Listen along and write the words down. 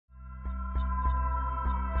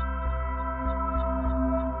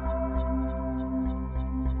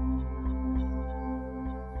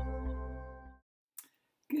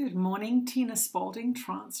morning, Tina Spalding,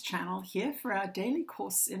 Trance Channel here for our daily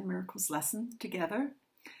Course in Miracles lesson together.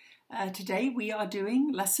 Today we are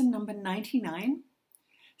doing lesson number 99.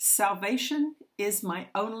 Salvation is my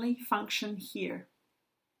only function here.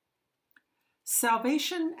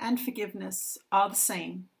 Salvation and forgiveness are the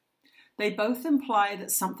same. They both imply that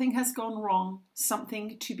something has gone wrong,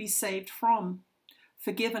 something to be saved from,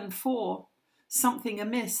 forgiven for, something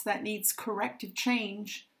amiss that needs corrective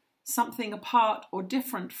change, something apart or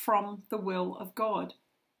different from the will of God.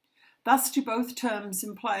 Thus do both terms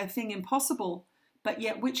imply a thing impossible, but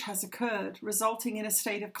yet which has occurred, resulting in a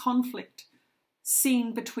state of conflict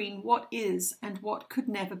seen between what is and what could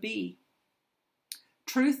never be.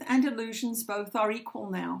 Truth and illusions both are equal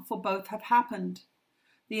now, for both have happened.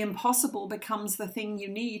 The impossible becomes the thing you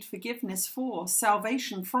need forgiveness for,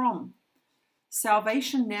 salvation from.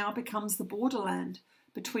 Salvation now becomes the borderland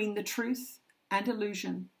between the truth and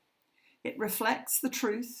illusion. It reflects the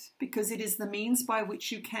truth because it is the means by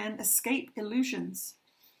which you can escape illusions.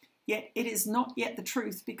 Yet it is not yet the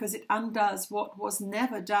truth because it undoes what was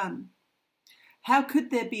never done. How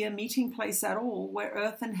could there be a meeting place at all where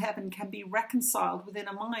earth and heaven can be reconciled within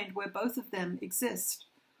a mind where both of them exist?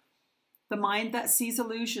 The mind that sees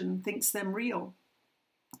illusion thinks them real.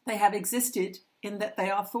 They have existed in that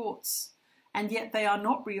they are thoughts, and yet they are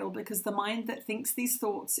not real because the mind that thinks these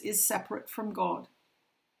thoughts is separate from God.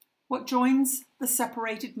 What joins the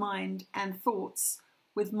separated mind and thoughts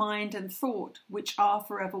with mind and thought, which are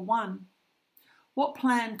forever one? What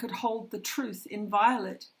plan could hold the truth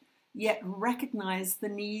inviolate, yet recognize the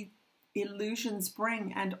need illusions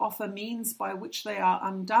bring and offer means by which they are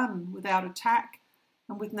undone without attack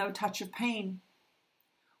and with no touch of pain?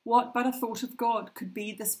 What but a thought of God could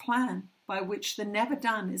be this plan by which the never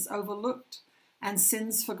done is overlooked and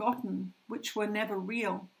sins forgotten, which were never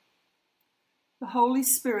real? The Holy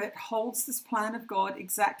Spirit holds this plan of God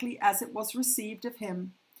exactly as it was received of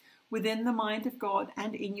him, within the mind of God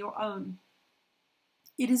and in your own.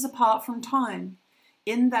 It is apart from time,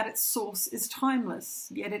 in that its source is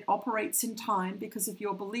timeless, yet it operates in time because of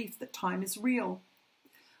your belief that time is real.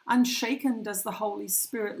 Unshaken does the Holy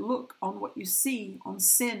Spirit look on what you see, on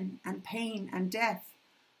sin and pain and death,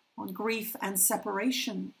 on grief and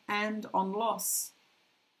separation, and on loss.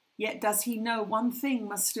 Yet does he know one thing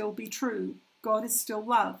must still be true. God is still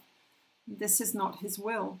love. This is not his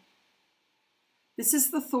will. This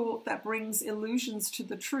is the thought that brings illusions to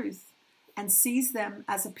the truth and sees them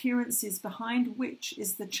as appearances behind which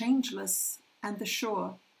is the changeless and the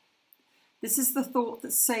sure. This is the thought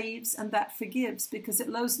that saves and that forgives because it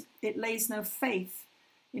lays no faith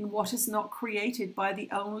in what is not created by the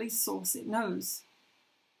only source it knows.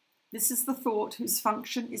 This is the thought whose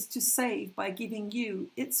function is to save by giving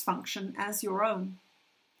you its function as your own.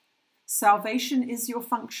 Salvation is your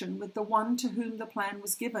function with the one to whom the plan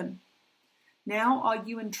was given. Now are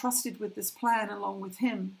you entrusted with this plan along with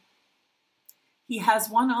him. He has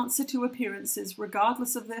one answer to appearances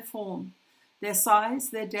regardless of their form, their size,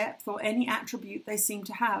 their depth, or any attribute they seem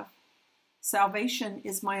to have. Salvation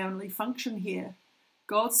is my only function here.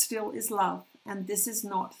 God still is love, and this is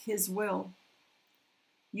not his will.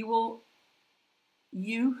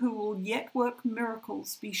 You who will yet work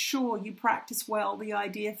miracles, be sure you practice well the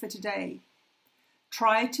idea for today.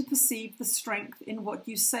 Try to perceive the strength in what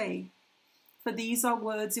you say, for these are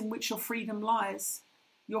words in which your freedom lies.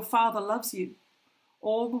 Your Father loves you.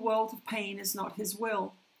 All the world of pain is not his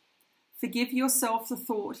will. Forgive yourself the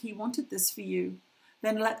thought he wanted this for you.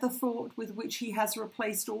 Then let the thought with which he has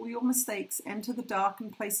replaced all your mistakes enter the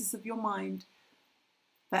darkened places of your mind.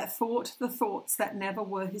 That thought, the thoughts that never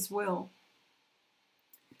were his will.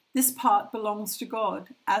 This part belongs to God,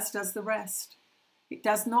 as does the rest. It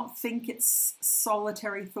does not think its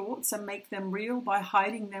solitary thoughts and make them real by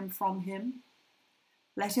hiding them from him.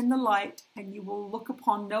 Let in the light, and you will look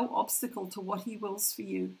upon no obstacle to what he wills for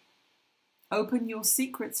you. Open your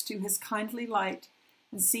secrets to his kindly light,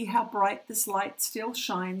 and see how bright this light still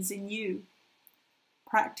shines in you.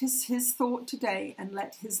 Practice his thought today, and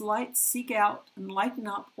let his light seek out and lighten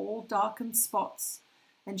up all darkened spots,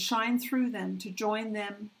 and shine through them to join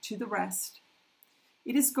them to the rest.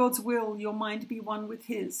 It is God's will your mind be one with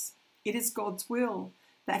his. It is God's will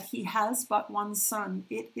that he has but one son.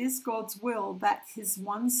 It is God's will that his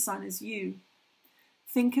one son is you.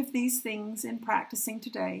 Think of these things in practicing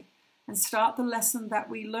today, and start the lesson that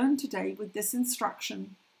we learned today with this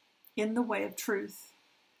instruction in the way of truth.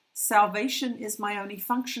 Salvation is my only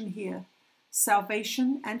function here.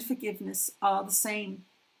 Salvation and forgiveness are the same.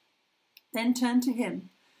 Then turn to him,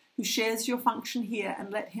 who shares your function here,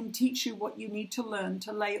 and let him teach you what you need to learn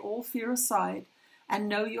to lay all fear aside and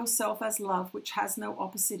know yourself as love, which has no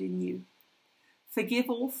opposite in you. Forgive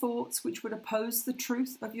all thoughts which would oppose the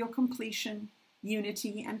truth of your completion,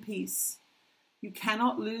 unity, and peace. You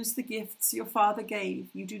cannot lose the gifts your Father gave.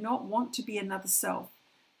 You do not want to be another self.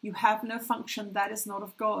 You have no function that is not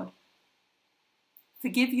of God.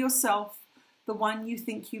 Forgive yourself, the one you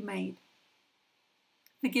think you made.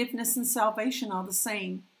 Forgiveness and salvation are the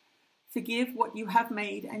same. Forgive what you have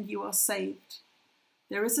made and you are saved.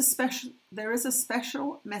 There is a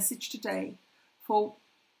special message today for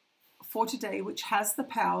today which has the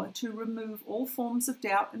power to remove all forms of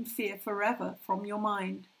doubt and fear forever from your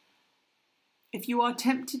mind. If you are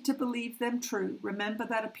tempted to believe them true, remember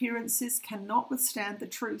that appearances cannot withstand the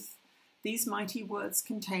truth these mighty words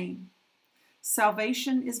contain.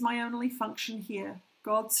 Salvation is my only function here.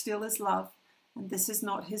 God still is love, and this is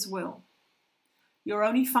not his will. Your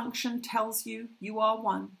only function tells you you are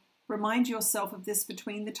one. Remind yourself of this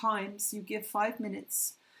between the times you give 5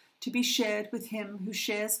 minutes to be shared with him who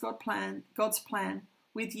shares God's plan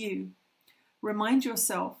with you. Remind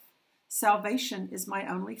yourself, salvation is my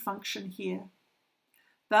only function here.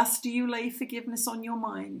 Thus do you lay forgiveness on your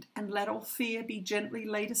mind, and let all fear be gently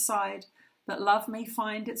laid aside, that love may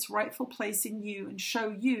find its rightful place in you and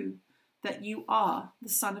show you that you are the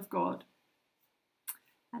Son of God.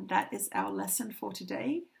 And that is our lesson for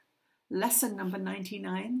today. Lesson number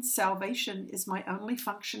 99, salvation is my only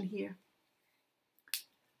function here.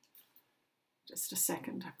 Just a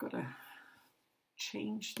second, I've got to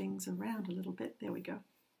change things around a little bit. There we go.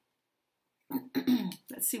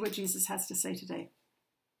 Let's see what Jesus has to say today.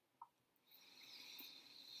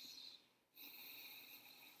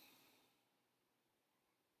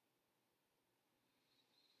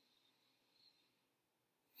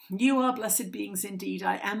 You are blessed beings indeed.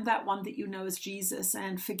 I am that one that you know as Jesus,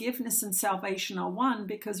 and forgiveness and salvation are one,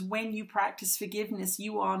 because when you practice forgiveness,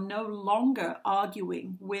 you are no longer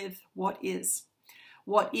arguing with what is.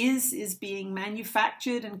 What is being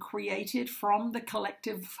manufactured and created from the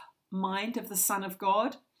collective mind of the Son of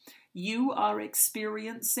God. You are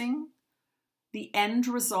experiencing the end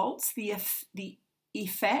results, the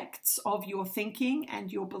effects of your thinking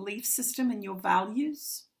and your belief system and your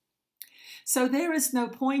values. So there is no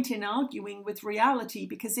point in arguing with reality,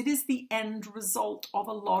 because it is the end result of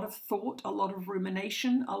a lot of thought, a lot of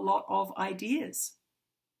rumination, a lot of ideas.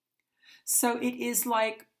 So it is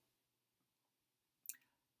like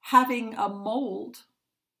having a mold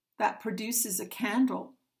that produces a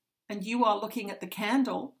candle, and you are looking at the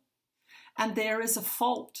candle, and there is a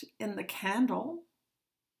fault in the candle,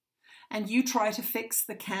 and you try to fix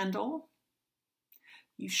the candle.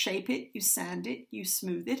 You shape it, you sand it, you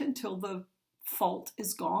smooth it until the fault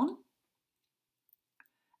is gone.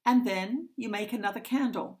 And then you make another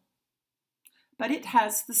candle. But it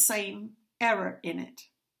has the same error in it.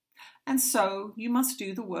 And so you must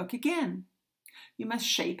do the work again. You must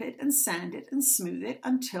shape it and sand it and smooth it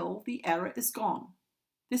until the error is gone.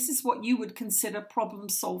 This is what you would consider problem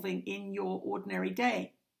solving in your ordinary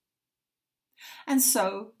day. And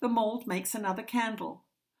so the mold makes another candle.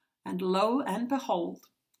 And lo and behold,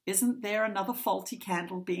 isn't there another faulty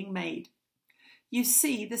candle being made? You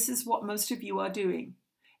see, this is what most of you are doing.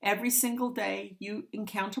 Every single day you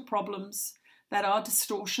encounter problems that are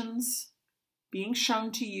distortions being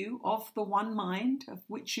shown to you of the one mind of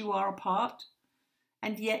which you are a part,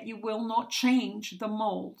 and yet you will not change the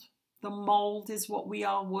mold. The mold is what we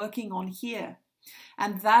are working on here.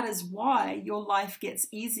 And that is why your life gets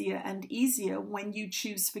easier and easier when you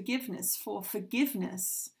choose forgiveness, for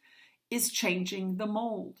forgiveness is changing the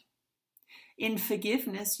mold. In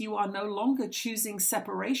forgiveness, you are no longer choosing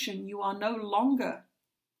separation. You are no longer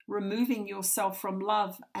removing yourself from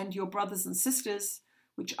love and your brothers and sisters,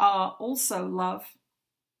 which are also love.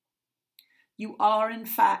 You are, in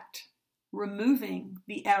fact, removing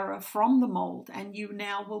the error from the mold, and you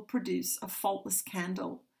now will produce a faultless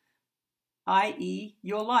candle, i.e.,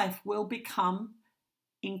 your life will become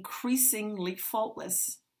increasingly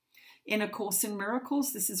faultless. In A Course in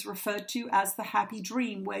Miracles, this is referred to as the happy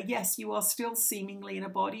dream, where yes, you are still seemingly in a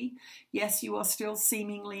body. Yes, you are still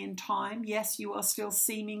seemingly in time. Yes, you are still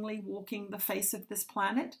seemingly walking the face of this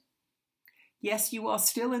planet. Yes, you are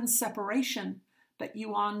still in separation, but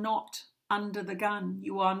you are not under the gun.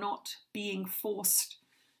 You are not being forced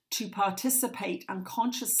to participate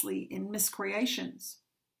unconsciously in miscreations.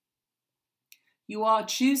 You are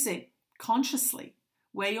choosing consciously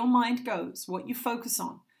where your mind goes, what you focus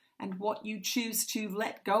on, and what you choose to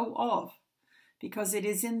let go of, because it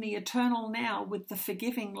is in the eternal now with the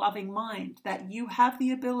forgiving, loving mind that you have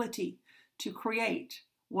the ability to create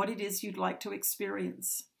what it is you'd like to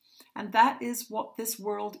experience. And that is what this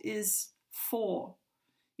world is for.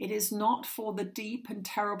 It is not for the deep and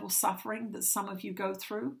terrible suffering that some of you go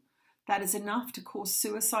through. That is enough to cause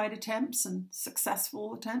suicide attempts and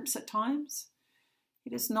successful attempts at times.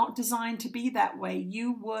 It is not designed to be that way.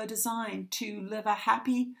 You were designed to live a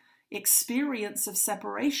happy experience of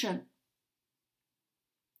separation,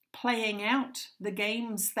 playing out the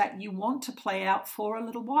games that you want to play out for a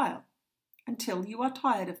little while until you are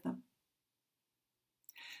tired of them.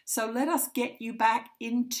 So let us get you back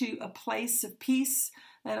into a place of peace.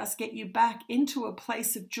 Let us get you back into a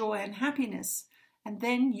place of joy and happiness. And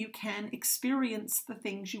then you can experience the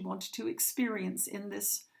things you want to experience in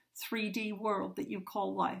this 3D world that you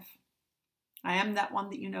call life. I am that one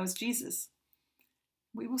that you know as Jesus.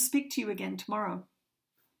 We will speak to you again tomorrow.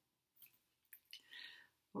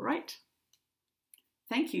 All right.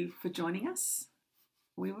 Thank you for joining us.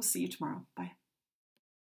 We will see you tomorrow. Bye.